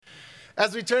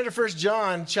As we turn to 1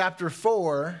 John chapter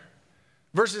 4,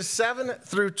 verses 7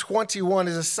 through 21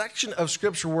 is a section of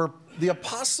Scripture where the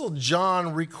Apostle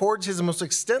John records his most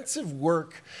extensive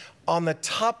work on the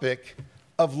topic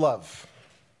of love.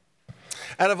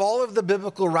 Out of all of the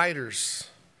biblical writers,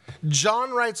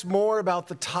 John writes more about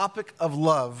the topic of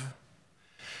love,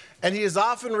 and he is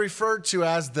often referred to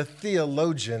as the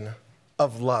theologian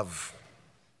of love.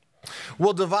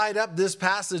 We'll divide up this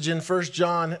passage in 1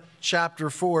 John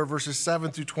chapter 4, verses 7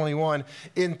 through 21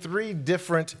 in three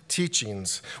different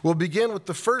teachings. We'll begin with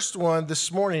the first one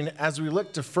this morning as we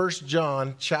look to 1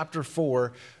 John chapter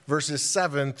 4, verses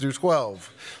 7 through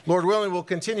 12. Lord willing, we'll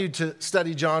continue to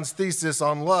study John's thesis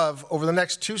on love over the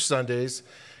next 2 Sundays,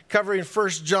 covering 1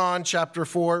 John chapter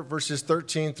 4, verses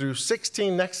 13 through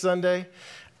 16 next Sunday,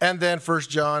 and then 1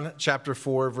 John chapter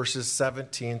 4, verses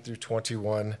 17 through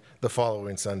 21 the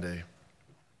following Sunday.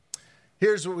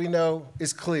 Here's what we know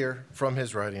is clear from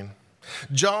his writing.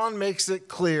 John makes it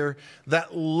clear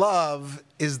that love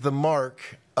is the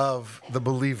mark of the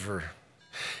believer.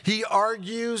 He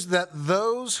argues that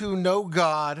those who know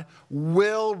God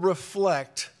will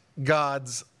reflect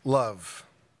God's love.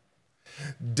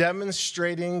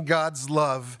 Demonstrating God's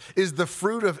love is the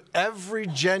fruit of every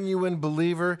genuine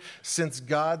believer since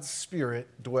God's Spirit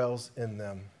dwells in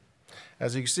them.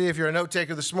 As you can see, if you're a note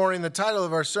taker this morning, the title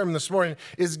of our sermon this morning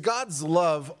is God's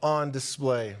Love on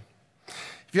Display.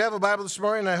 If you have a Bible this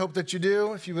morning, I hope that you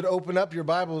do, if you would open up your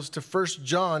Bibles to 1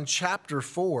 John chapter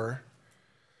 4.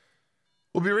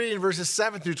 We'll be reading verses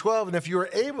 7 through 12, and if you are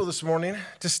able this morning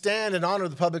to stand and honor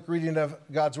the public reading of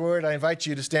God's Word, I invite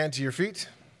you to stand to your feet.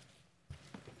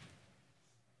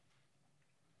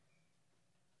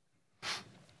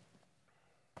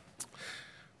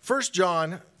 1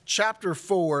 John chapter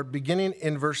 4, beginning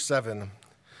in verse 7.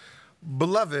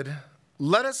 Beloved,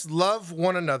 let us love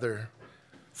one another,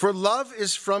 for love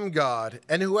is from God,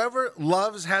 and whoever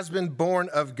loves has been born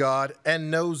of God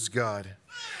and knows God.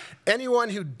 Anyone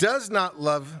who does not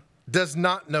love does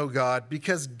not know God,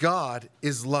 because God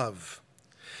is love.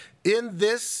 In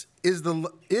this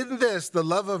the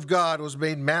love of God was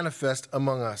made manifest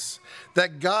among us,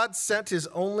 that God sent his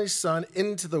only Son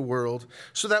into the world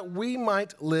so that we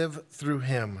might live through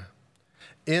him.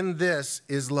 In this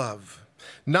is love.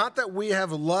 Not that we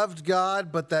have loved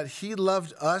God, but that he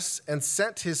loved us and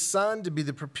sent his Son to be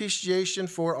the propitiation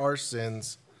for our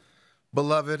sins.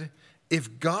 Beloved,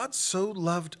 if God so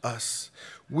loved us,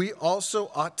 we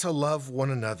also ought to love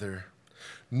one another.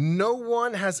 No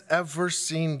one has ever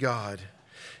seen God.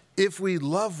 If we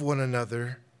love one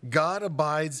another, God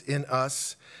abides in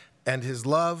us, and his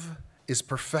love is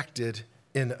perfected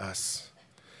in us.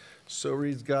 So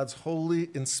reads God's holy,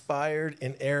 inspired,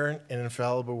 inerrant, and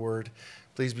infallible word.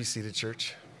 Please be seated,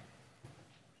 church.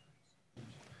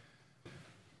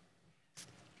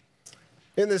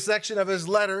 In this section of his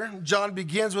letter, John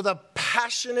begins with a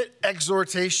passionate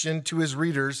exhortation to his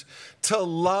readers to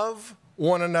love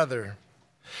one another.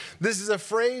 This is a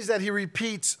phrase that he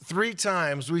repeats 3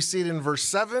 times. We see it in verse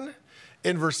 7,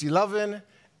 in verse 11,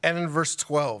 and in verse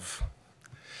 12.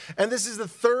 And this is the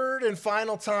third and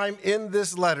final time in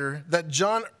this letter that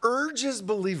John urges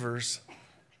believers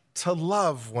to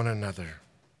love one another.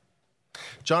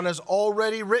 John has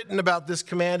already written about this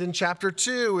command in chapter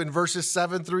 2 in verses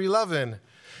 7 through 11,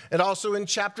 and also in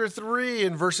chapter 3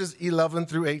 in verses 11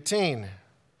 through 18. And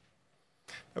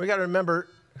we got to remember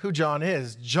who John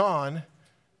is. John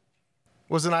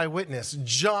was an eyewitness.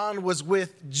 John was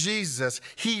with Jesus.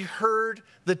 He heard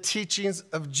the teachings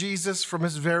of Jesus from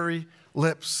his very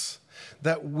lips,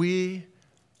 that we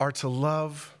are to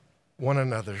love one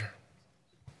another.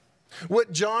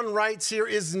 What John writes here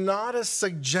is not a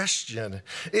suggestion.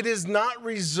 It is not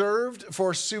reserved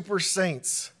for super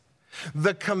saints.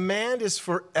 The command is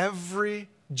for every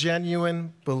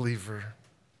genuine believer.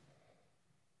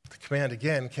 The command,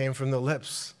 again, came from the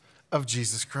lips of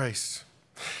Jesus Christ.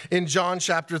 In John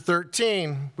chapter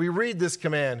 13, we read this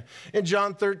command. In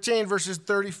John 13, verses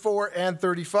 34 and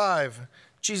 35,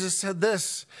 Jesus said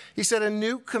this. He said, "A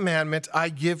new commandment I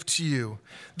give to you,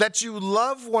 that you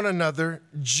love one another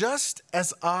just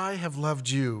as I have loved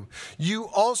you. You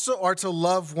also are to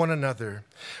love one another.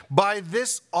 By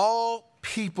this all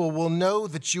people will know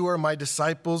that you are my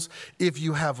disciples if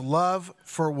you have love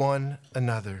for one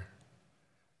another."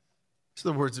 These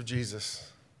are the words of Jesus.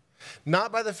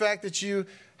 Not by the fact that you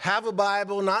have a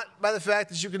Bible, not by the fact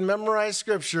that you can memorize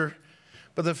Scripture,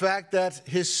 but the fact that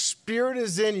his Spirit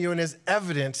is in you and is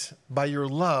evident by your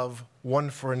love one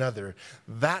for another.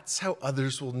 That's how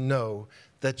others will know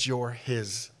that you're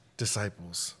his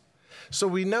disciples. So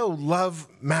we know love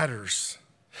matters.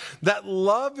 That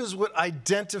love is what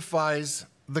identifies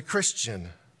the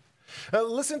Christian.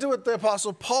 Listen to what the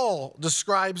Apostle Paul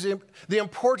describes the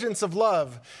importance of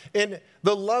love in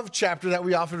the love chapter that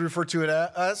we often refer to it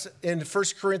as in 1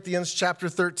 Corinthians chapter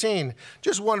 13.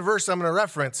 Just one verse I'm going to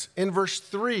reference. In verse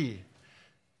 3,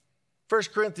 1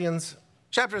 Corinthians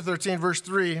chapter 13, verse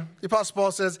 3, the Apostle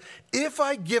Paul says, "If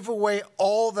I give away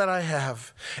all that I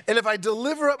have, and if I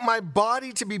deliver up my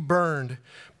body to be burned,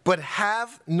 but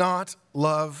have not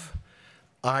love,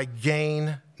 I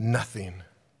gain nothing."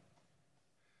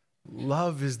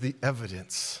 Love is the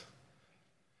evidence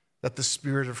that the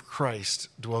Spirit of Christ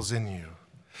dwells in you.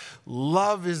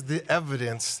 Love is the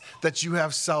evidence that you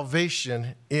have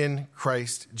salvation in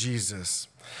Christ Jesus.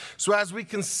 So as we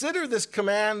consider this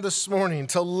command this morning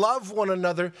to love one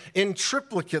another in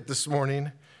triplicate this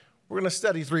morning, we're going to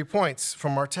study 3 points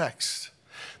from our text.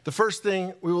 The first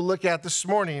thing we will look at this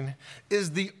morning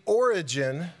is the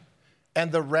origin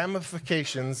and the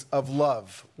ramifications of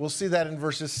love. We'll see that in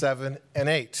verses 7 and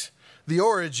 8. The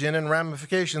origin and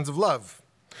ramifications of love.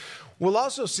 We'll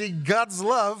also see God's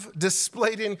love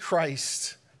displayed in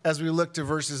Christ as we look to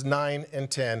verses 9 and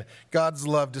 10. God's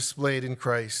love displayed in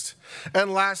Christ.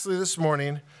 And lastly, this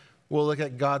morning, we'll look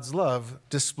at God's love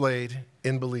displayed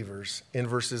in believers in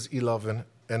verses 11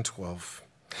 and 12.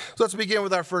 So let's begin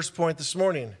with our first point this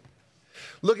morning.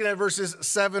 Looking at verses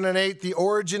 7 and 8, the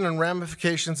origin and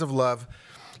ramifications of love.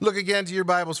 Look again to your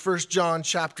Bibles, 1 John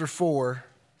chapter 4,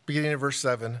 beginning of verse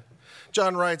 7.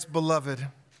 John writes, "Beloved,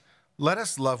 let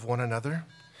us love one another.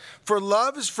 For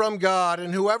love is from God,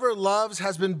 and whoever loves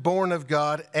has been born of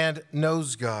God and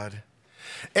knows God.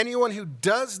 Anyone who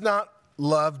does not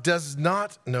love does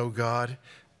not know God,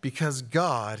 because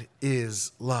God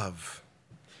is love."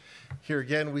 Here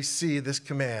again we see this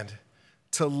command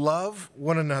to love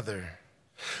one another.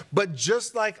 But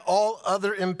just like all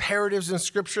other imperatives in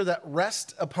Scripture that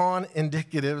rest upon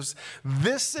indicatives,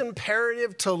 this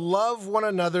imperative to love one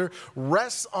another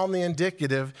rests on the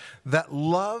indicative that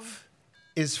love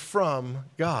is from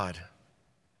God.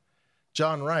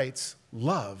 John writes,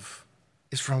 love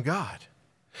is from God.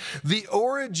 The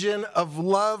origin of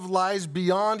love lies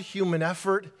beyond human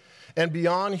effort and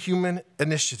beyond human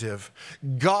initiative.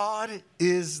 God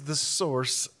is the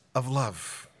source of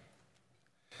love.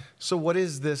 So what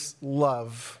is this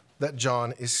love that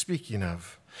John is speaking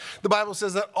of? The Bible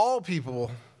says that all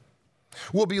people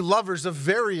will be lovers of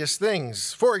various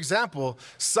things. For example,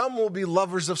 some will be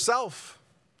lovers of self.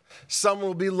 Some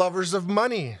will be lovers of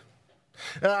money.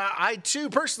 I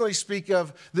too personally speak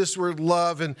of this word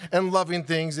love and loving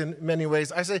things in many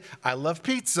ways. I say, I love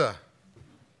pizza.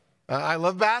 I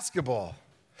love basketball.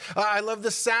 I love the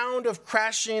sound of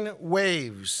crashing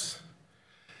waves.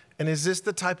 And is this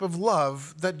the type of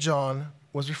love that John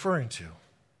was referring to?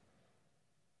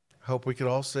 I hope we could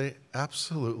all say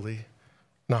absolutely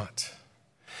not.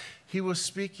 He was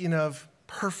speaking of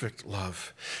perfect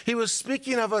love. He was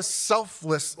speaking of a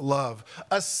selfless love,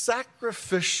 a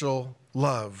sacrificial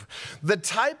love, the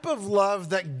type of love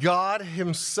that God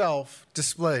himself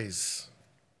displays.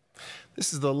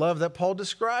 This is the love that Paul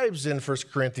describes in 1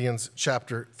 Corinthians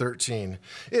chapter 13.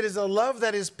 It is a love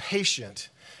that is patient.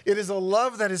 It is a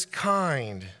love that is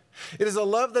kind. It is a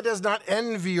love that does not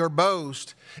envy or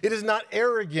boast. It is not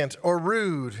arrogant or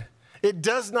rude. It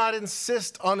does not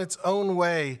insist on its own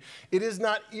way. It is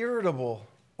not irritable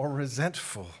or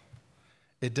resentful.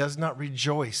 It does not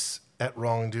rejoice at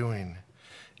wrongdoing.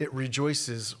 It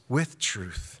rejoices with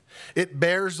truth. It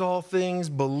bears all things,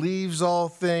 believes all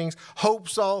things,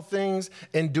 hopes all things,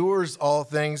 endures all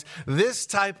things. This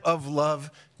type of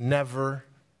love never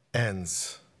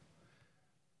ends.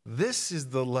 This is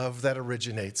the love that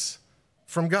originates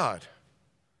from God.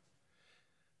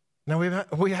 Now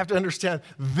we have to understand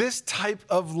this type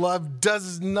of love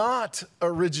does not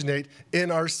originate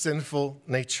in our sinful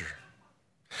nature.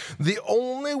 The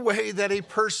only way that a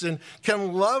person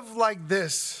can love like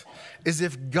this is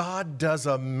if God does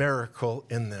a miracle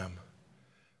in them.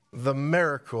 The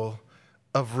miracle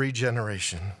of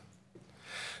regeneration.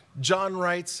 John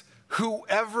writes,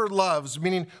 whoever loves,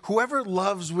 meaning whoever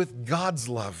loves with God's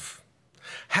love,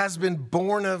 has been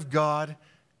born of God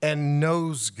and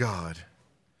knows God.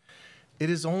 It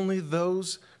is only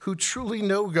those who truly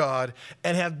know God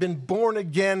and have been born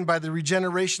again by the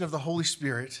regeneration of the Holy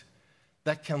Spirit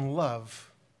that can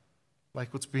love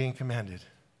like what's being commanded.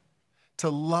 To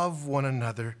love one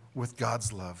another with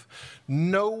God's love.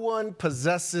 No one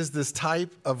possesses this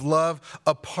type of love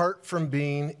apart from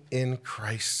being in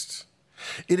Christ.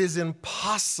 It is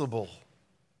impossible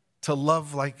to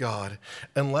love like God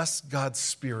unless God's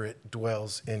Spirit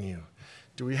dwells in you.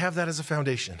 Do we have that as a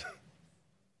foundation?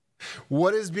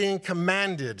 What is being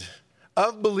commanded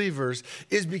of believers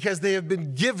is because they have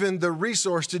been given the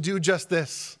resource to do just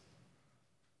this.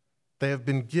 they have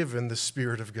been given the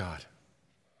Spirit of God.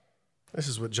 This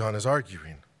is what John is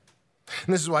arguing.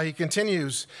 And this is why he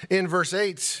continues in verse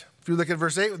 8. If you look at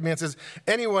verse 8 with me, it says,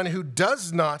 anyone who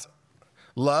does not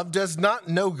love does not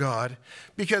know God,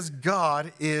 because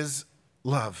God is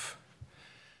love.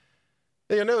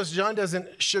 Now, you'll notice John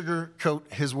doesn't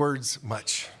sugarcoat his words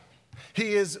much.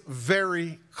 He is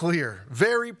very clear,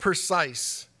 very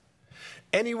precise.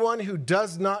 Anyone who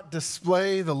does not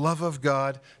display the love of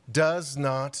God does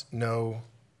not know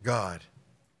God.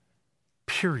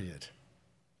 Period.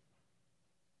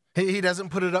 He doesn't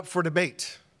put it up for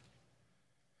debate.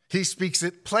 He speaks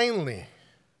it plainly.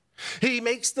 He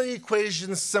makes the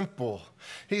equation simple.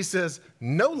 He says,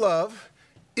 no love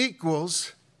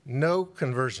equals no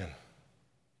conversion.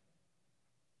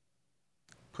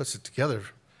 Puts it together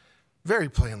very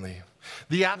plainly.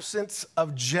 The absence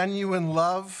of genuine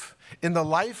love in the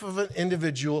life of an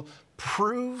individual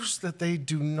proves that they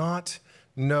do not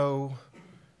know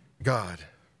God.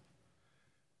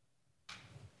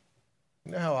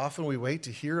 You know how often we wait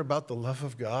to hear about the love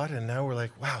of God, and now we're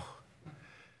like, wow,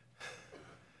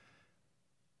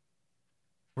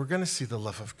 we're going to see the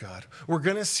love of God. We're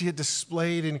going to see it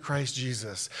displayed in Christ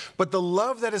Jesus. But the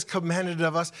love that is commanded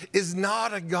of us is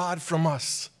not a God from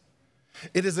us.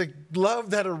 It is a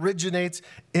love that originates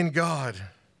in God.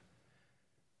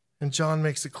 And John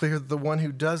makes it clear that the one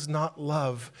who does not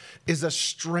love is a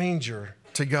stranger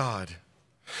to God.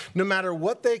 No matter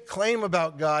what they claim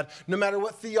about God, no matter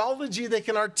what theology they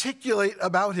can articulate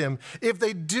about him, if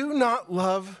they do not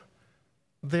love,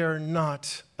 they are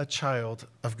not a child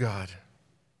of God.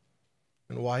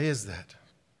 And why is that?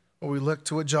 Well, we look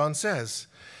to what John says.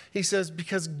 He says,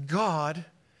 because God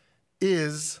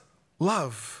is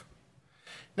love.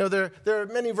 Now, there are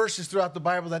many verses throughout the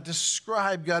Bible that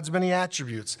describe God's many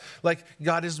attributes. Like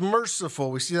God is merciful.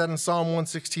 We see that in Psalm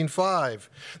 116:5.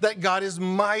 That God is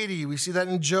mighty. We see that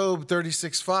in Job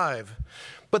 36:5.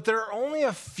 But there are only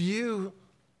a few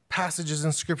passages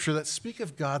in Scripture that speak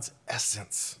of God's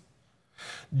essence.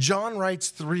 John writes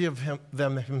three of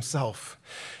them himself.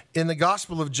 In the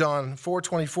Gospel of John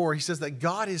 4:24, he says that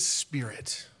God is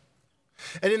spirit.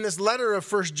 And in this letter of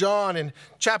 1 John, in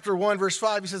chapter 1, verse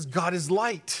 5, he says, God is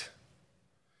light.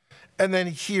 And then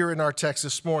here in our text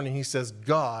this morning, he says,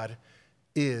 God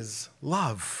is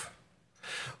love.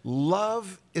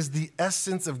 Love is the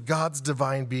essence of God's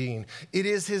divine being. It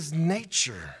is his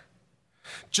nature.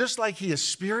 Just like he is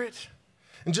spirit,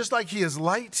 and just like he is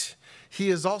light,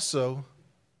 he is also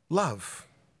love.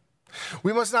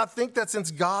 We must not think that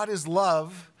since God is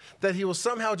love, that he will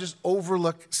somehow just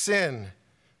overlook sin,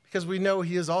 because we know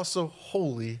he is also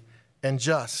holy and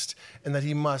just, and that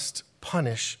he must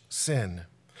punish sin.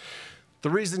 The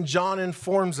reason John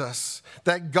informs us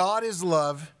that God is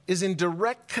love is in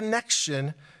direct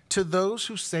connection to those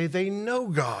who say they know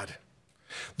God.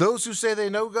 Those who say they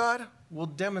know God will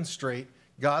demonstrate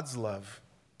God's love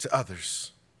to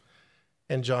others.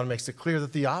 And John makes it clear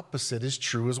that the opposite is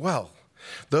true as well.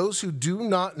 Those who do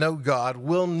not know God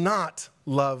will not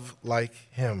love like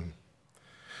him.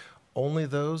 Only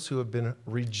those who have been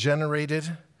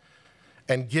regenerated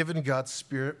and given God's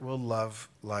Spirit will love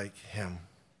like him.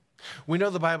 We know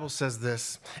the Bible says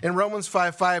this. In Romans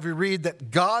 5:5, we read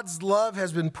that God's love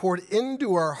has been poured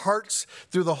into our hearts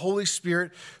through the Holy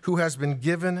Spirit who has been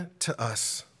given to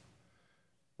us.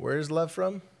 Where is love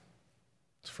from?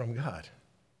 It's from God.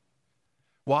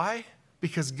 Why?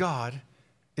 Because God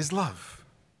is love.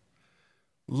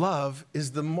 Love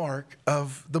is the mark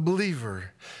of the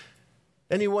believer.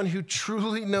 Anyone who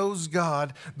truly knows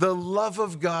God, the love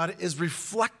of God is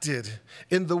reflected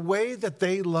in the way that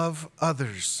they love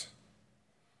others.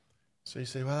 So you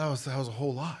say, well, that was a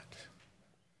whole lot.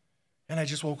 And I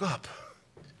just woke up.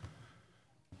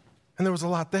 And there was a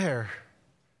lot there.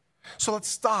 So let's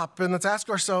stop and let's ask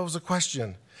ourselves a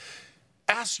question.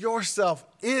 Ask yourself,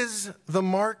 is the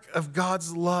mark of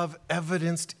God's love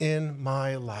evidenced in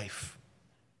my life?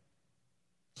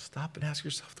 Stop and ask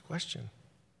yourself the question.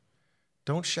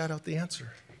 Don't shout out the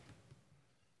answer,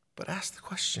 but ask the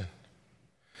question.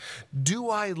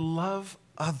 Do I love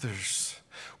others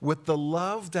with the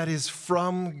love that is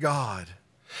from God?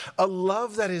 A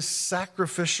love that is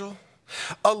sacrificial?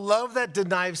 A love that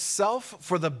denies self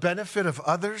for the benefit of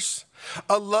others?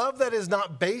 A love that is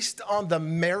not based on the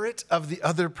merit of the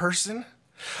other person?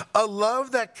 A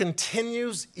love that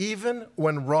continues even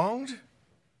when wronged?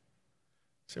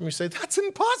 Some of you say, that's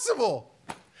impossible.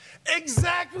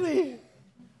 Exactly.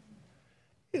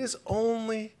 It is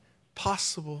only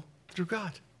possible through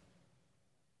God.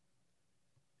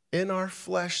 In our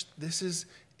flesh, this is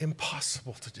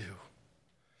impossible to do.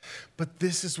 But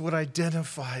this is what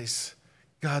identifies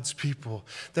God's people,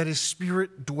 that his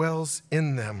Spirit dwells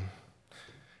in them.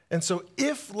 And so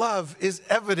if love is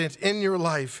evident in your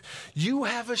life, you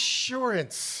have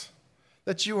assurance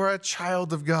that you are a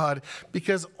child of God,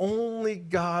 because only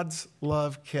God's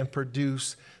love can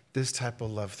produce this type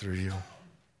of love through you. Are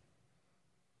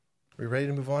we ready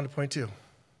to move on to point 2?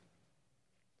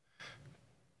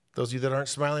 Those of you that aren't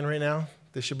smiling right now,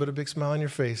 they should put a big smile on your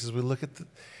face as we look at the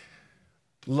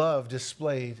love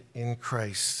displayed in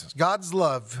Christ. God's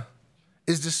love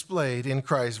is displayed in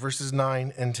Christ, verses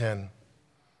 9 and 10.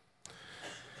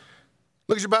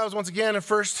 Look at your Bibles once again in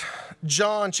 1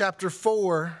 John chapter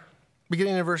 4,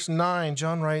 beginning in verse 9.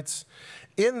 John writes,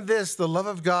 "In this the love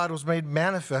of God was made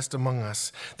manifest among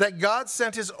us, that God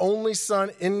sent his only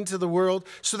Son into the world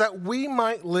so that we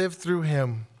might live through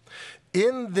him.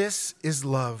 In this is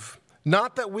love,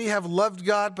 not that we have loved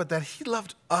God, but that he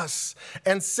loved us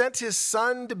and sent his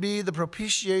Son to be the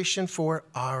propitiation for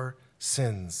our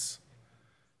sins."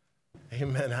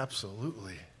 Amen,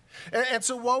 absolutely. And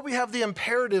so while we have the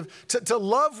imperative to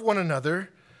love one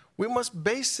another, we must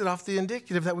base it off the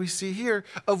indicative that we see here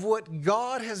of what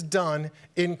God has done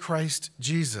in Christ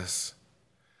Jesus.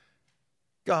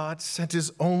 God sent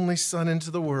his only Son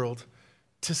into the world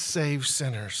to save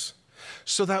sinners,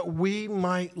 so that we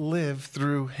might live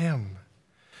through him.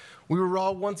 We were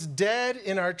all once dead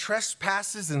in our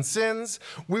trespasses and sins.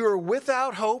 We were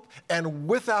without hope and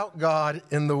without God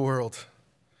in the world.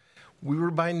 We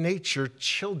were by nature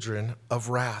children of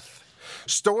wrath,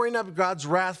 storing up God's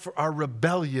wrath for our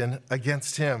rebellion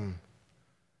against him.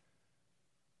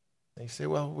 And you say,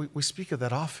 well, we speak of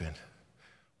that often.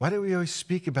 Why do we always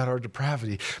speak about our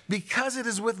depravity? Because it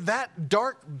is with that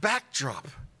dark backdrop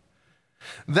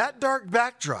that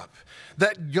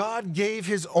God gave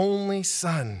his only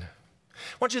Son.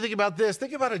 I want you to think about this.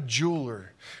 Think about a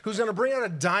jeweler who's going to bring out a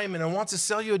diamond and wants to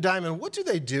sell you a diamond. What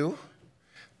do?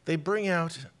 They bring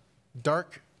out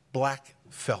dark black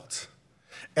felt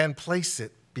and place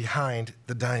it behind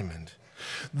the diamond.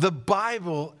 The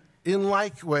Bible, in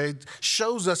like way,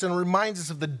 shows us and reminds us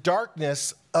of the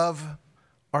darkness of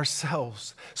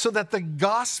ourselves, so that the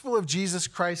gospel of Jesus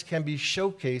Christ can be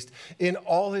showcased in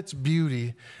all its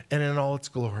beauty and in all its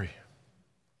glory.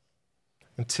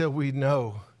 Until we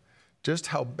know just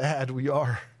how bad we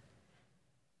are,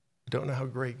 we don't know how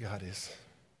great God is.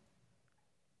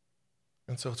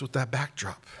 And so it's with that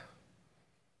backdrop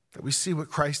that we see what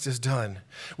Christ has done.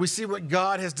 We see what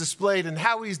God has displayed and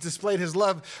how he's displayed his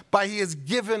love by he has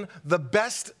given the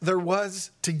best there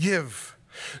was to give.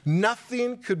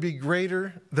 Nothing could be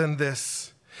greater than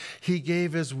this. He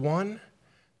gave his one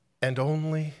and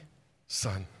only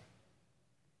Son.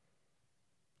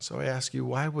 So I ask you,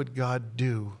 why would God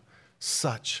do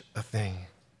such a thing?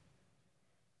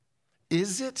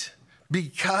 Is it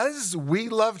because we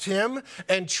loved him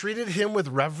and treated him with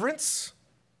reverence?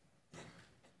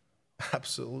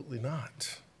 Absolutely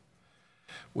not.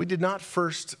 We did not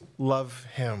first love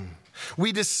him.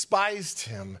 We despised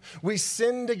him. We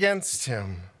sinned against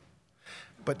him.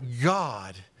 But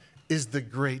God is the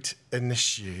great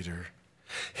initiator.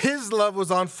 His love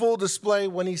was on full display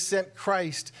when he sent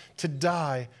Christ to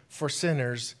die for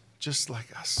sinners just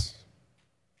like us.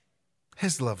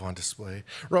 His love on display.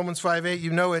 Romans 5:8, you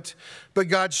know it. But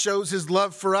God shows his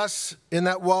love for us in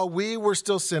that while we were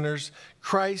still sinners,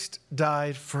 Christ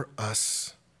died for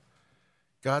us.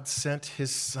 God sent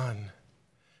his Son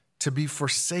to be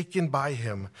forsaken by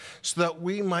him so that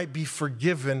we might be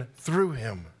forgiven through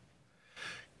him.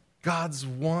 God's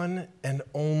one and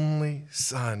only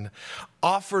Son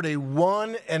offered a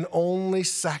one and only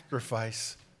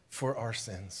sacrifice for our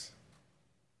sins.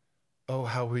 Oh,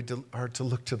 how we are to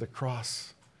look to the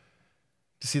cross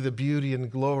to see the beauty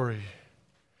and glory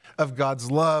of God's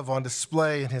love on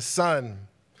display in his Son.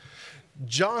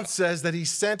 John says that he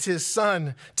sent his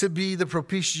Son to be the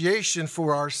propitiation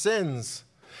for our sins.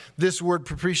 This word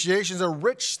propitiation is a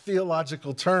rich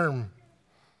theological term.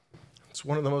 It's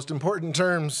one of the most important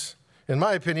terms, in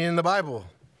my opinion, in the Bible.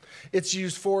 It's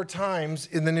used 4 times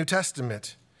in the New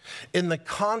Testament in the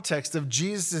context of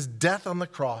Jesus' death on the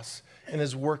cross and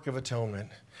his work of atonement.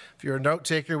 If you're a note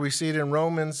taker, we see it in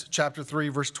Romans chapter 3,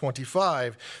 verse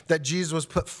 25, that Jesus was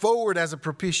put forward as a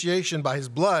propitiation by his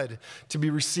blood to be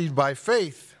received by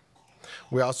faith.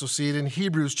 We also see it in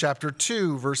Hebrews chapter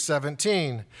 2, verse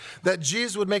 17, that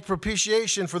Jesus would make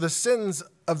propitiation for the sins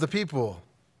of the people.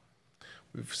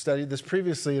 We've studied this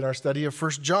previously in our study of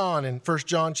 1 John, in 1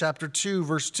 John chapter 2,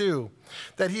 verse 2,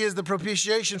 that he is the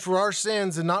propitiation for our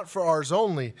sins, and not for ours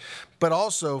only, but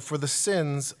also for the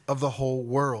sins of the whole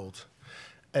world.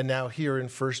 And now here in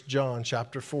 1 John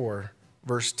chapter 4,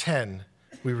 verse 10,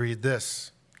 we read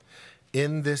this: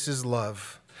 "In this is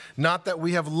love, Not that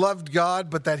we have loved God,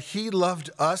 but that he loved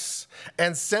us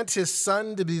and sent his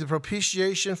Son to be the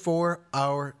propitiation for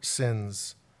our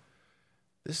sins.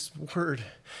 This word,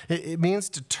 it means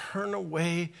to turn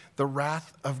away the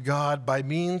wrath of God by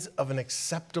means of an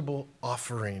acceptable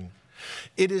offering.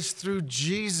 It is through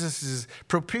Jesus'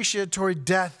 propitiatory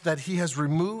death that he has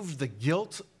removed the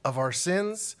guilt of our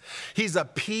sins. He's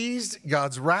appeased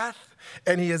God's wrath,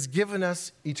 and he has given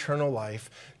us eternal life.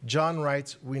 John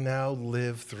writes, we now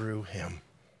live through him.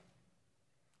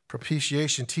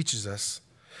 Propitiation teaches us,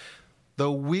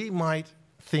 though we might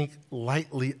think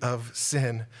lightly of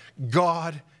sin,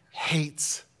 God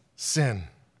hates sin.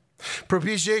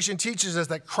 Propitiation teaches us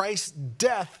that Christ's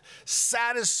death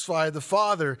satisfied the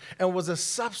Father and was a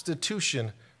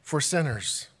substitution for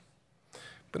sinners.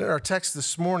 But in our text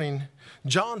this morning,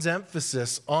 John's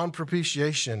emphasis on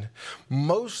propitiation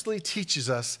mostly teaches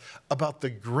us about the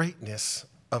greatness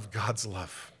of God's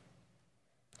love.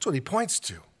 That's what he points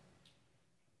to.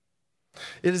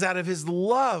 It is out of his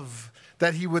love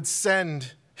that he would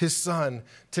send his Son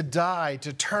to die,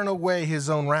 to turn away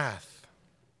his own wrath.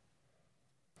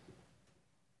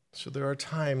 So there are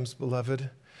times, beloved,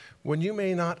 when you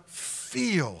may not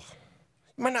feel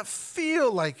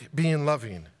like being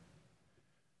loving.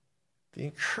 The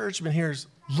encouragement here is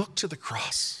look to the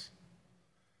cross.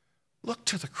 Look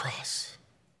to the cross.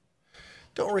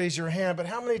 Don't raise your hand, but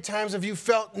how many times have you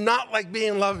felt not like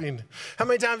being loving? How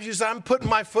many times have you said, I'm putting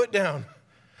my foot down,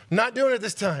 not doing it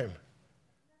this time?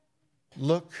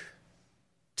 Look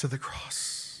to the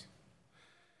cross.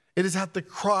 It is at the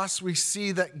cross we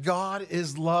see that God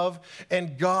is love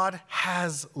and God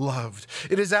has loved.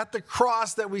 It is at the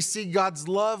cross that we see God's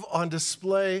love on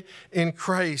display in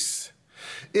Christ.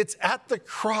 It's at the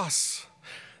cross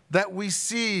that we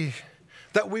see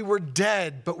that we were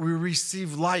dead, but we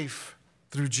receive life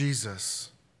through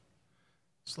Jesus.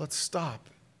 So let's stop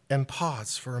and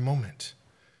pause for a moment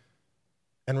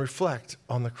and reflect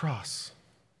on the cross.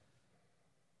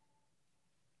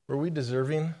 Were we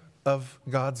deserving of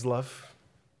God's love?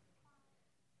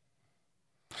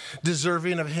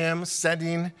 Deserving of him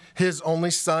sending his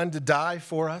only Son to die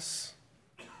for us?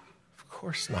 Of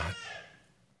course not.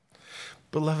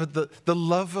 Beloved, the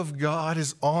love of God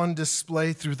is on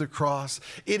display through the cross.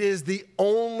 It is the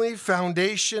only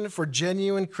foundation for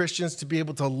genuine Christians to be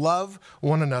able to love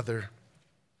one another.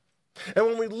 And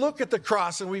when we look at the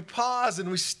cross and we pause and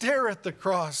we stare at the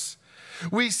cross,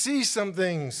 we see some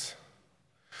things.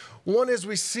 One is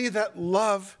we see that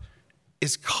love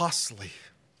is costly.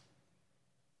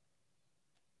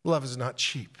 Love is not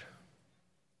cheap.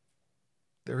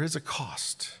 There is a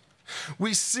cost.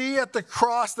 We see at the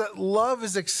cross that love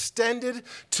is extended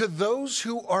to those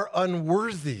who are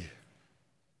unworthy.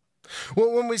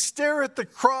 Well, when we stare at the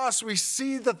cross, we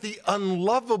see that the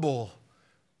unlovable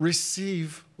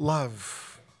receive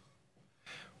love.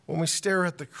 When we stare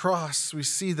at the cross, we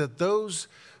see that those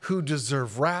who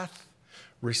deserve wrath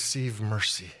receive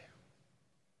mercy.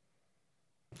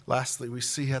 Lastly, we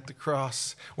see at the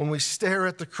cross, when we stare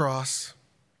at the cross,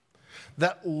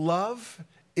 that love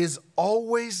is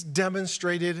always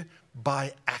demonstrated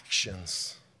by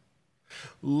actions.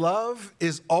 Love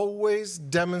is always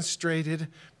demonstrated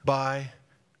by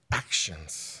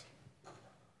actions.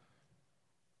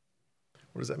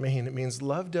 What does that mean? It means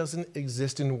love doesn't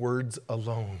exist in words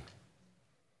alone.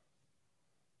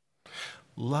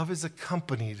 Love is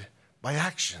accompanied by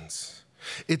actions.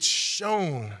 It's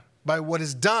shown by what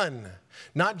is done,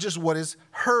 not just what is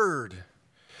heard.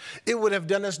 It would have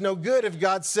done us no good if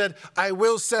God said, I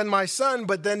will send my Son,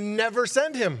 but then never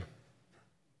send him.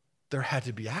 There had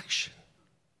to be action.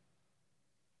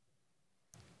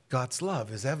 God's love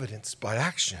is evidenced by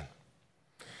action.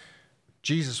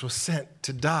 Jesus was sent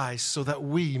to die so that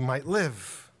we might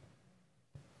live.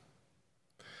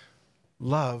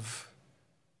 Love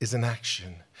is an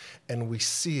action, and we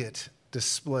see it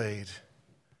displayed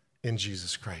in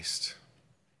Jesus Christ.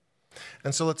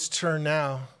 And so let's turn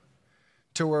now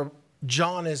to where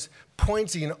John is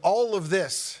pointing all of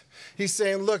this. He's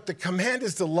saying, look, the command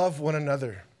is to love one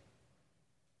another.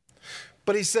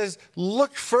 But he says,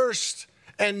 look first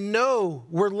and know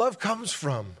where love comes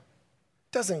from.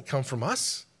 It doesn't come from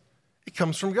us. It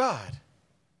comes from God.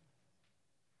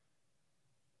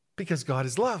 Because God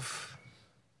is love.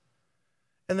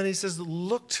 And then he says,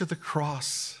 look to the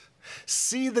cross.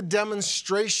 See the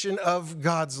demonstration of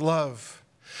God's love.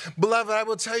 Beloved, I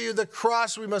will tell you, the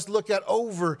cross we must look at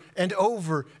over and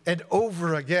over and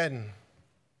over again.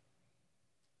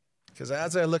 Because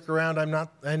as I look around,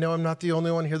 I know I'm not the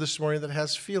only one here this morning that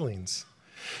has feelings.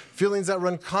 Feelings that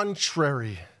run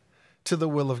contrary to the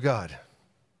will of God.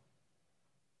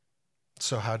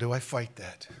 So how do I fight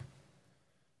that?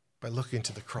 by looking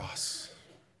to the cross.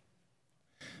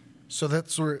 So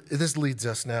that's where this leads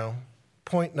us now.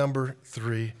 Point number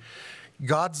 3.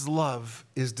 God's love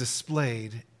is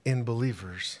displayed in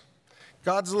believers.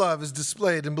 God's love is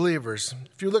displayed in believers.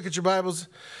 If you look at your Bibles,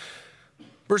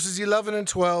 verses 11 and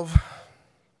 12,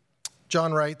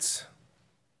 John writes,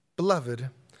 "Beloved,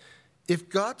 if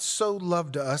God so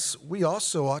loved us, we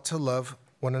also ought to love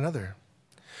one another.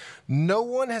 No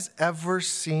one has ever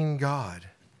seen God.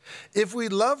 If we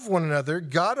love one another,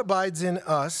 God abides in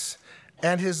us,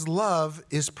 and his love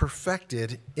is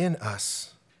perfected in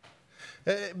us."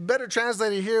 Better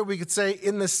translated here, we could say,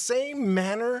 in the same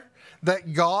manner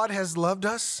that God has loved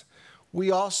us, we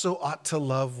also ought to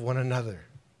love one another.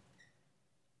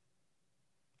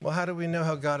 Well, how do we know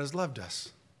how God has loved us?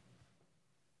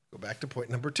 Go back to point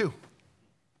number 2.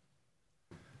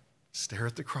 Stare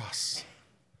at the cross.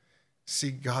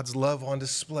 See God's love on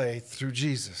display through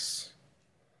Jesus.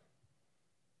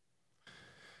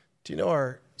 Do you know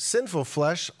our sinful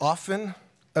flesh often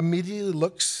immediately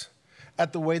looks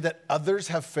at the way that others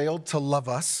have failed to love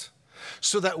us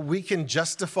so that we can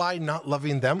justify not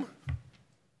loving them?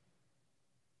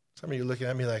 Some of you are looking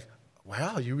at me like,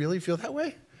 wow, you really feel that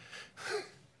way?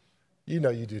 You know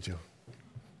you do too.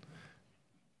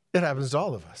 It happens to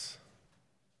all of us.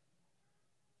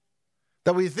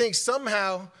 That we think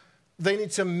somehow they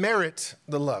need to merit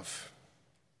the love.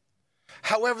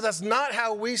 However, that's not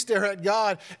how we stare at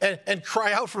God and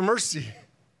cry out for mercy.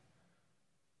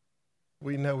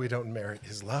 We know we don't merit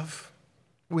his love.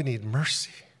 We need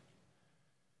mercy.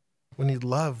 We need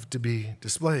love to be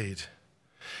displayed.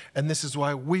 And this is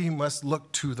why we must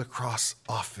look to the cross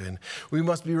often. We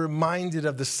must be reminded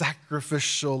of the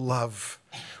sacrificial love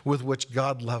with which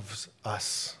God loves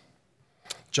us.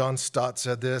 John Stott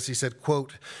said this. He said,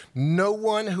 quote, "No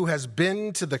one who has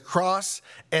been to the cross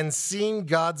and seen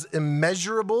God's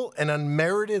immeasurable and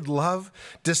unmerited love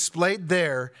displayed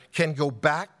there can go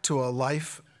back to a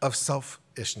life of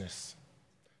selfishness."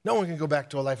 No one can go back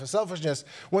to a life of selfishness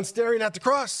when staring at the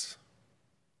cross.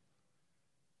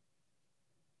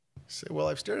 You say, well,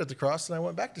 I've stared at the cross and I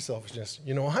went back to selfishness.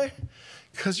 You know why?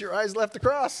 Because your eyes left the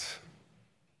cross.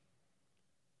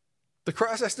 The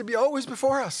cross has to be always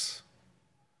before us.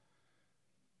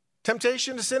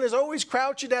 Temptation to sin is always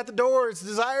crouching at the door. Its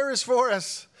desire is for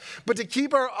us. But to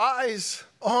keep our eyes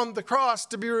on the cross,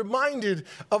 to be reminded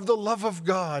of the love of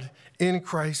God in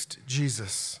Christ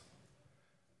Jesus.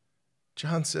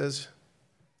 John says,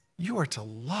 you are to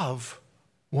love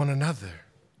one another.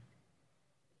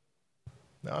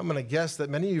 Now, I'm going to guess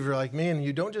that many of you are like me, and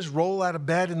you don't just roll out of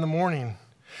bed in the morning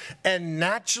and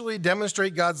naturally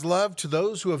demonstrate God's love to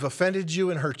those who have offended you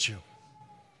and hurt you.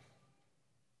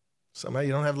 Somehow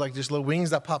you don't have like just little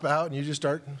wings that pop out and you just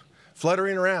start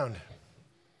fluttering around.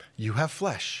 You have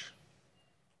flesh.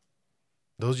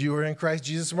 Those of you who are in Christ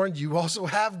Jesus this morning, you also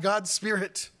have God's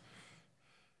Spirit.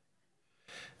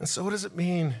 And so what does it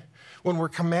mean when we're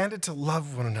commanded to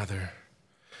love one another?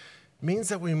 It means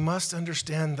that we must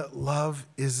understand that love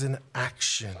is an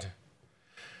action.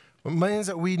 It means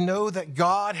that we know that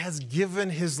God has given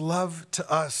his love to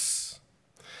us.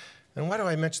 And why do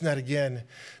I mention that again?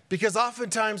 Because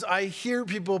oftentimes I hear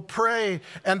people pray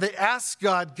and they ask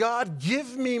God, God,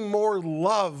 give me more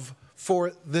love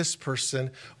for this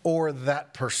person or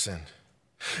that person.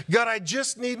 God, I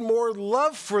just need more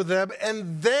love for them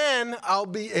and then I'll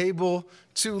be able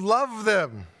to love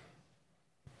them.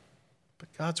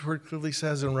 But God's word clearly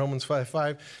says in Romans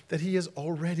 5:5 that he has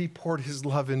already poured his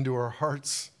love into our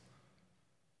hearts.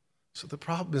 So the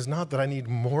problem is not that I need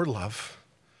more love.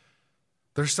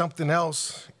 There's something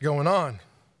else going on.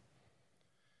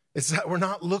 It's that we're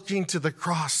not looking to the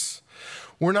cross.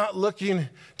 We're not looking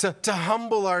to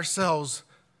humble ourselves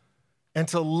and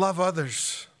to love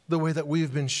others the way that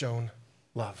we've been shown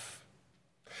love.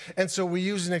 And so we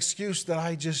use an excuse that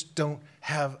I just don't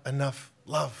have enough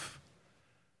love.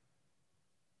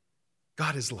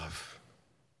 God is love.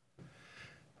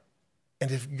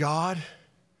 And if God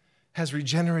has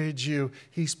regenerated you,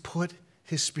 he's put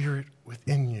his Spirit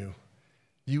within you.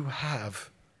 You have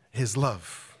his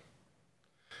love.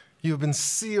 You have been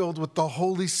sealed with the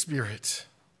Holy Spirit.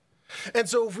 And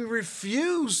so if we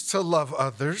refuse to love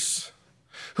others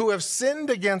who have sinned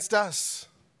against us,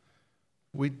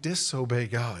 we disobey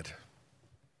God.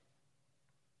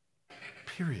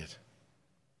 Period.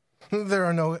 There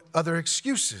are no other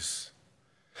excuses.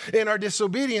 In our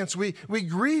disobedience, we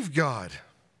grieve God.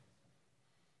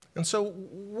 And so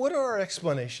what are our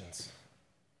explanations?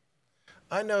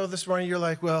 I know this morning you're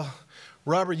like, well,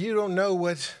 Robert, you don't know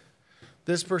what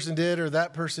this person did or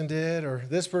that person did or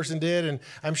this person did, and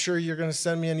I'm sure you're going to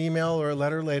send me an email or a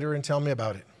letter later and tell me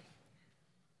about it.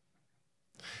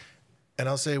 And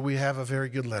I'll say, we have a very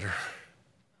good letter.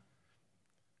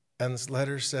 And this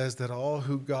letter says that all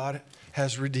who God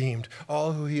has redeemed,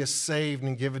 all who he has saved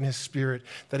and given his Spirit,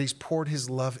 that he's poured his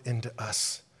love into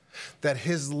us, that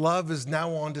his love is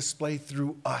now on display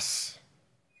through us,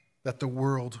 that the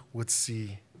world would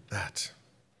see that.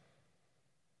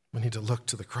 We need to look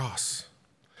to the cross.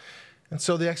 And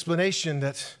so the explanation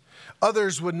that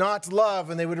others would not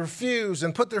love and they would refuse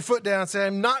and put their foot down and say,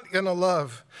 I'm not going to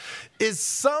love, is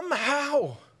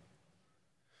somehow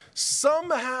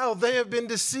they have been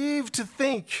deceived to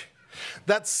think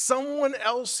that someone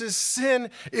else's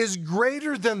sin is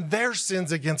greater than their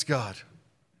sins against God.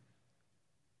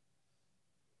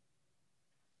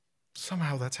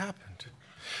 Somehow that's happened.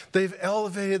 They've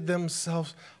elevated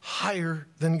themselves higher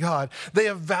than God. They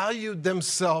have valued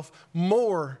themselves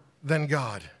more than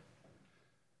God.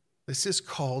 This is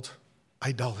called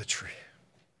idolatry.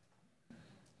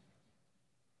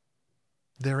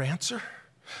 Their answer,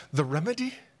 the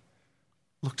remedy,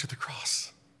 look to the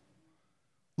cross.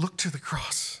 Look to the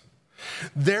cross.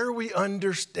 There we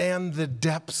understand the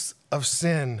depths of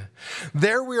sin.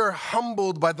 There we are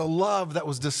humbled by the love that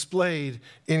was displayed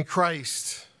in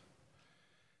Christ.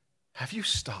 Have you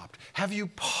stopped? Have you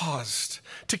paused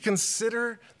to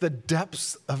consider the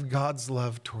depths of God's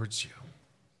love towards you?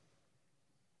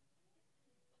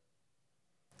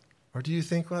 Or do you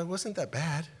think, well, it wasn't that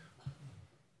bad?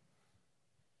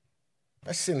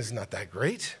 My sin is not that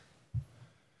great.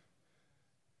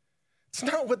 It's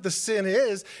not what the sin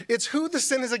is, it's who the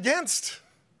sin is against.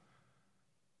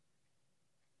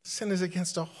 Sin is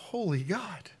against a holy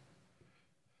God.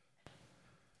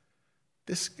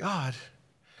 This God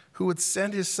who would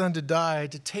send his son to die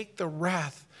to take the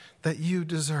wrath that you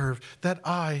deserve, that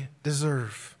I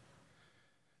deserve.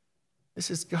 This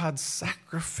is God's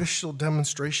sacrificial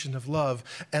demonstration of love,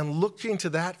 and looking to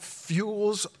that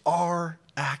fuels our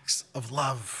acts of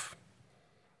love.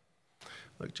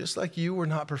 Look, just like you were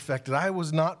not perfected, I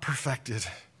was not perfected.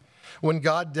 When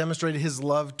God demonstrated his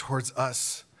love towards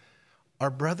us, our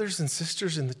brothers and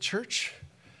sisters in the church,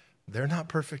 they're not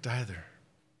perfect either.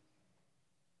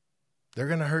 They're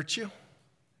going to hurt you.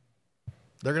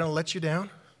 They're going to let you down.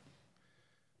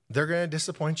 They're going to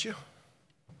disappoint you.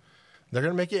 They're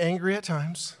going to make you angry at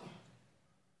times.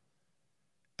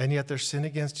 And yet their sin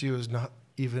against you is not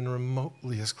even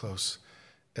remotely as close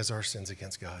as our sins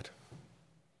against God.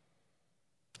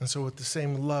 And so with the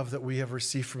same love that we have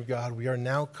received from God, we are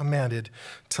now commanded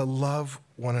to love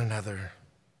one another.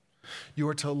 You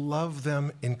are to love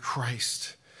them in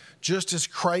Christ, just as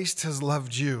Christ has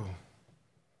loved you.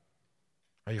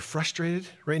 Are you frustrated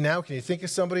right now? Can you think of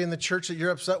somebody in the church that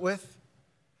you're upset with?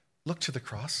 Look to the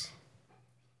cross.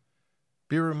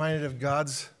 Be reminded of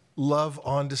God's love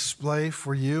on display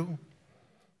for you.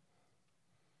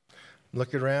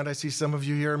 Looking around, I see some of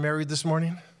you here are married this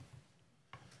morning.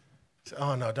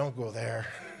 Oh, no, don't go there.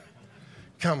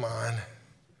 Come on.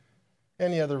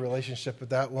 Any other relationship with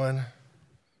that one?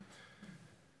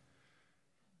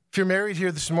 If you're married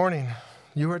here this morning,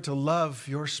 you are to love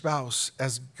your spouse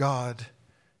as God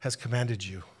has commanded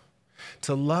you.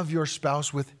 To love your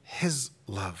spouse with his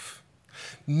love.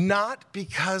 Not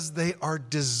because they are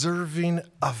deserving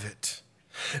of it.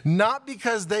 Not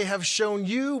because they have shown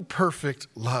you perfect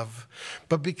love,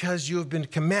 but because you have been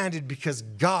commanded, because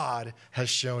God has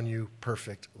shown you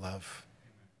perfect love.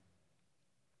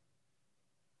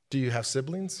 Do you have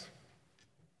siblings?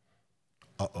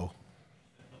 Uh-oh.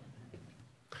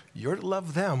 You're to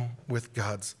love them with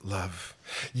God's love.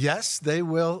 Yes, they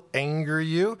will anger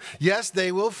you. Yes,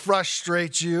 they will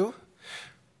frustrate you.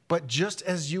 But just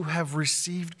as you have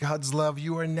received God's love,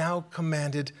 you are now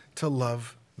commanded to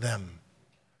love them.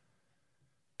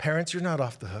 Parents, you're not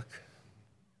off the hook.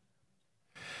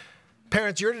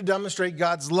 Parents, you're to demonstrate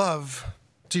God's love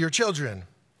to your children.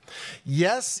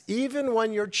 Yes, even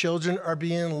when your children are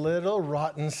being little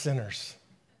rotten sinners.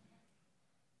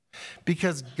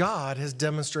 Because God has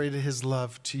demonstrated his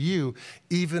love to you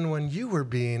even when you were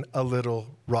being a little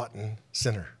rotten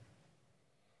sinner.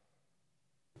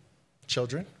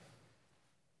 Children,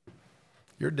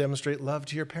 you're to demonstrate love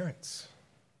to your parents.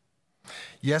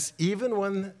 Yes, even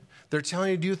when they're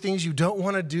telling you to do things you don't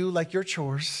want to do, like your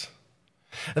chores,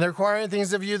 and they're requiring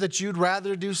things of you that you'd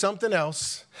rather do something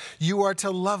else, you are to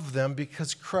love them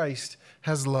because Christ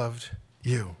has loved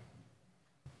you.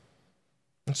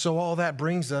 And so all that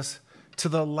brings us to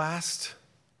the last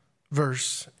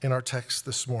verse in our text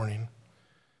this morning.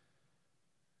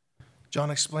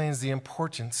 John explains the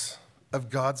importance of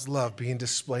God's love being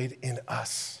displayed in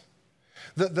us.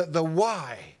 The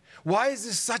why. Why is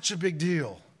this such a big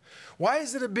deal? Why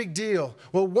is it a big deal?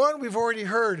 Well, one, we've already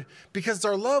heard, because it's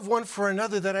our love one for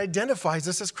another that identifies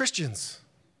us as Christians.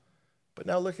 But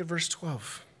now look at verse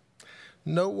 12.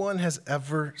 No one has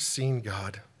ever seen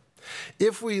God.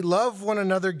 If we love one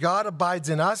another, God abides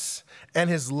in us, and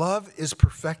his love is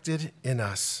perfected in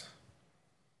us.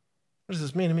 What does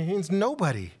this mean? It means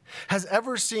nobody has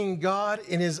ever seen God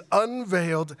in his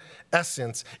unveiled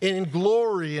essence, in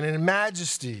glory and in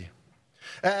majesty.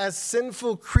 As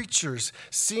sinful creatures,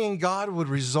 seeing God would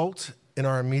result in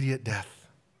our immediate death.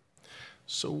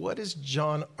 So what is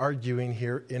John arguing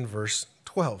here in verse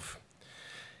 12?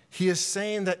 He is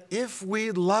saying that if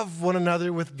we love one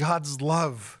another with God's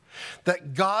love,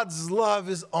 that God's love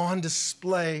is on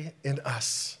display in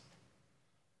us,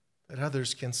 that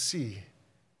others can see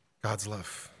God's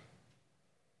love.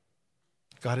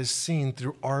 God is seen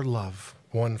through our love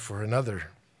one for another.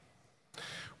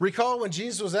 Recall when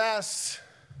Jesus was asked,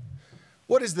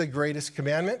 what is the greatest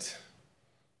commandment?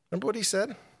 Remember what he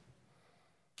said?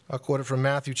 I'll quote it from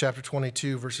Matthew chapter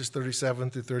 22, verses 37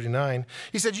 through 39.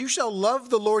 He said, you shall love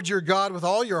the Lord your God with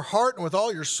all your heart and with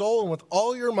all your soul and with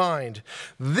all your mind.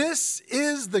 This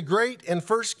is the great and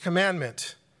first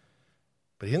commandment.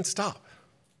 But he didn't stop.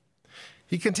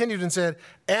 He continued and said,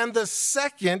 and the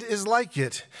second is like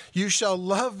it. You shall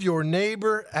love your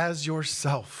neighbor as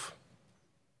yourself.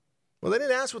 Well, they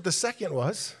didn't ask what the second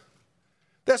was.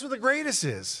 That's what the greatest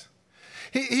is.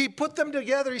 He put them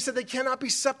together. He said they cannot be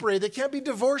separated. They can't be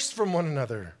divorced from one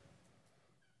another.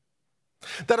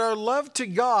 That our love to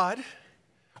God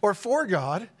or for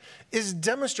God is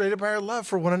demonstrated by our love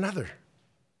for one another.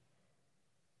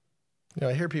 You know,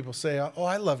 I hear people say, oh,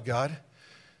 I love God,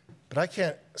 but I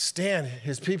can't stand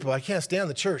his people. I can't stand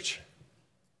the church.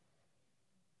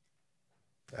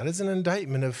 That is an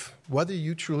indictment of whether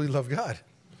you truly love God.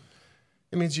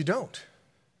 It means you don't.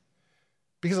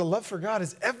 Because a love for God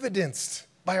is evidenced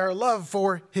by our love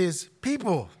for his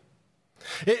people.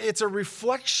 It's a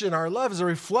reflection, our love is a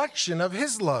reflection of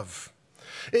his love.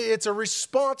 It's a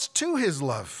response to his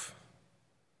love.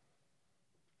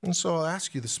 And so I'll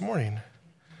ask you this morning,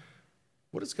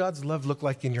 what does God's love look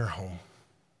like in your home?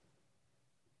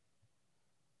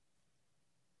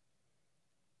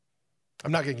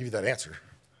 I'm not going to give you that answer.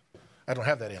 I don't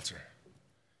have that answer.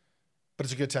 But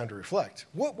it's a good time to reflect.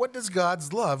 What does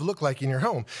God's love look like in your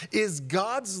home? Is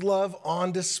God's love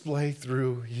on display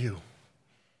through you?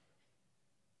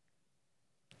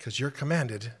 Because you're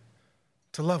commanded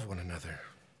to love one another.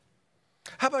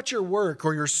 How about your work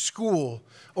or your school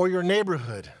or your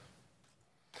neighborhood?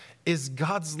 Is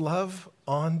God's love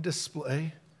on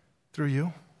display through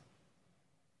you?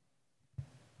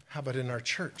 How about in our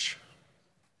church?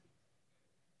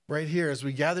 Right here, as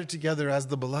we gather together as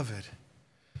the beloved,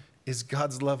 is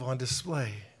God's love on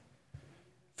display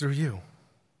through you?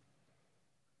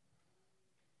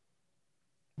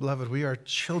 Beloved, we are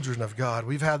children of God.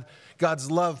 We've had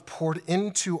God's love poured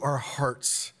into our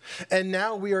hearts. And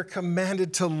now we are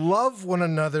commanded to love one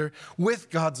another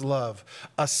with God's love,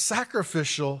 a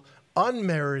sacrificial,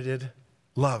 unmerited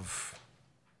love.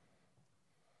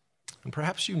 And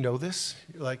perhaps you know this.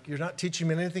 You're not teaching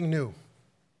me anything new.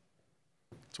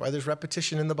 That's why there's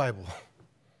repetition in the Bible.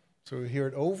 So we hear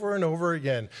it over and over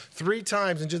again, 3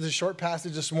 times in just a short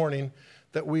passage this morning,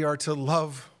 that we are to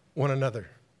love one another.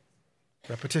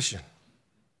 Repetition.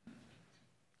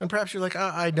 And perhaps you're like,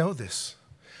 I know this,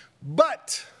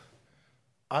 but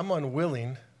I'm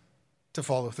unwilling to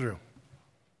follow through.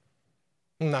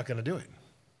 I'm not going to do it.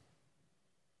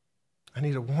 I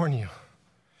need to warn you.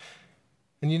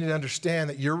 And you need to understand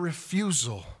that your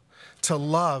refusal to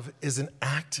love is an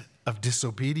act of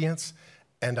disobedience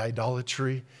and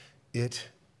idolatry. It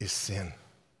is sin.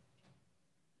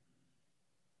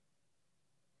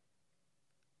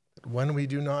 When we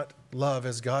do not love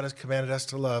as God has commanded us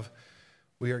to love,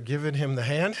 we are giving him the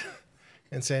hand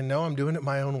and saying, no, I'm doing it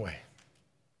my own way.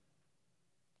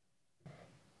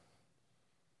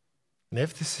 And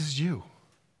if this is you,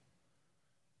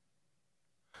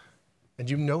 and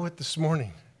you know it this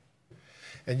morning,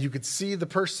 and you could see the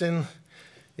person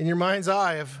in your mind's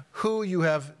eye of who you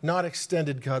have not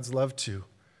extended God's love to,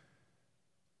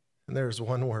 and there is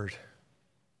one word: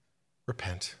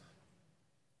 repent.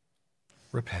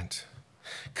 Repent.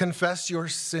 Confess your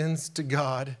sins to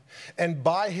God, and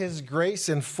by his grace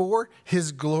and for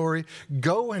his glory,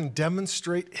 go and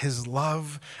demonstrate his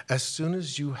love as soon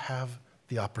as you have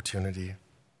the opportunity.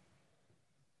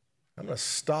 I'm going to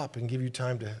stop and give you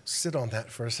time to sit on that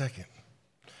for a second,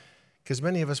 because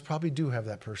many of us probably do have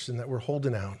that person that we're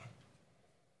holding out.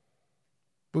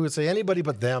 We would say anybody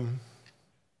but them.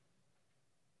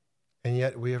 And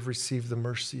yet we have received the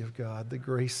mercy of God, the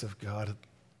grace of God,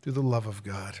 through the love of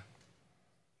God.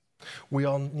 We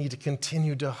all need to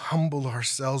continue to humble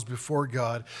ourselves before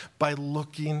God by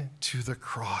looking to the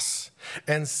cross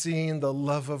and seeing the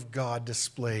love of God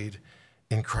displayed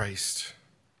in Christ.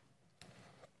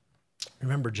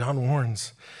 Remember, John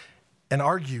warns and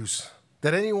argues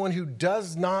that anyone who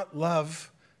does not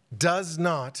love does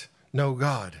not know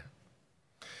God.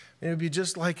 It would be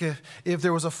just like if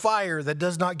there was a fire that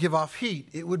does not give off heat,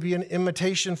 it would be an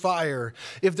imitation fire.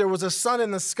 If there was a sun in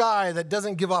the sky that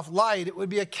doesn't give off light, it would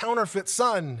be a counterfeit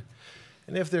sun.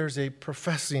 And if there's a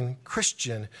professing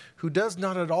Christian who does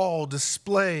not at all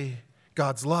display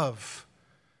God's love,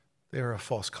 they are a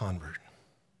false convert.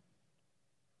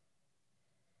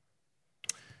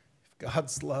 If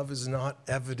God's love is not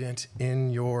evident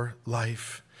in your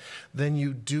life, then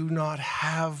you do not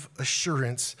have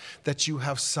assurance that you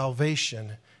have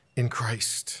salvation in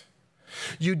Christ.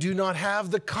 You do not have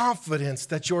the confidence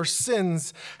that your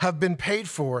sins have been paid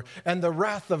for and the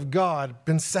wrath of God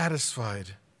been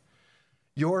satisfied.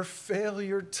 Your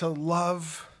failure to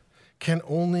love can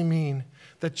only mean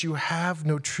that you have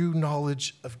no true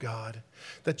knowledge of God,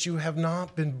 that you have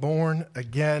not been born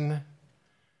again,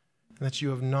 and that you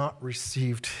have not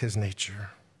received his nature.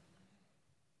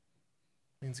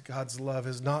 Means God's love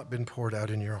has not been poured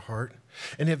out in your heart.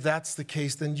 And if that's the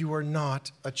case, then you are not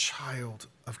a child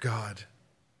of God.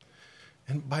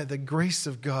 And by the grace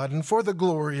of God and for the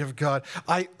glory of God,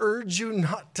 I urge you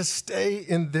not to stay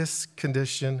in this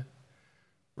condition.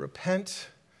 Repent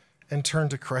and turn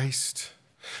to Christ.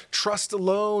 Trust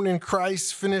alone in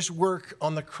Christ's finished work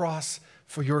on the cross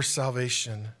for your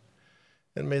salvation.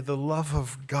 And may the love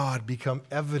of God become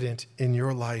evident in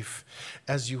your life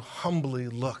as you humbly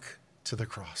look to the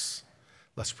cross.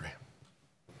 Let's pray.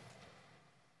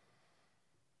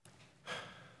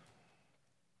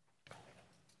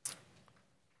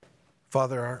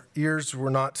 Father, our ears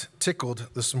were not tickled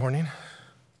this morning.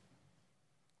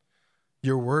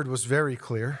 Your word was very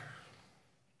clear.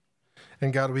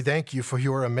 And God, we thank you for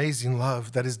your amazing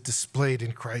love that is displayed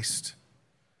in Christ,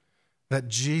 that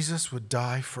Jesus would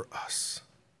die for us.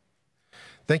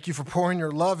 Thank you for pouring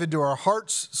your love into our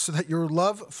hearts so that your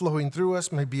love flowing through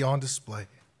us may be on display.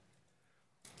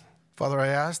 Father, I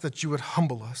ask that you would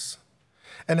humble us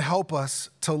and help us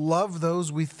to love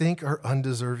those we think are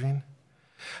undeserving.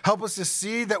 Help us to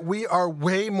see that we are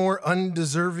way more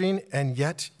undeserving and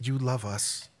yet you love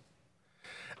us.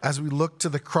 As we look to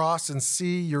the cross and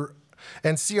see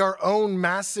our own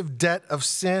massive debt of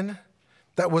sin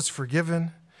that was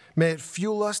forgiven, may it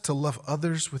fuel us to love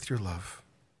others with your love.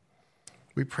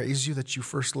 We praise you that you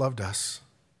first loved us.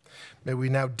 May we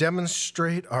now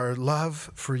demonstrate our love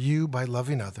for you by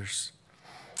loving others.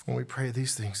 And we pray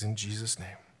these things in Jesus'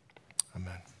 name.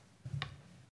 Amen.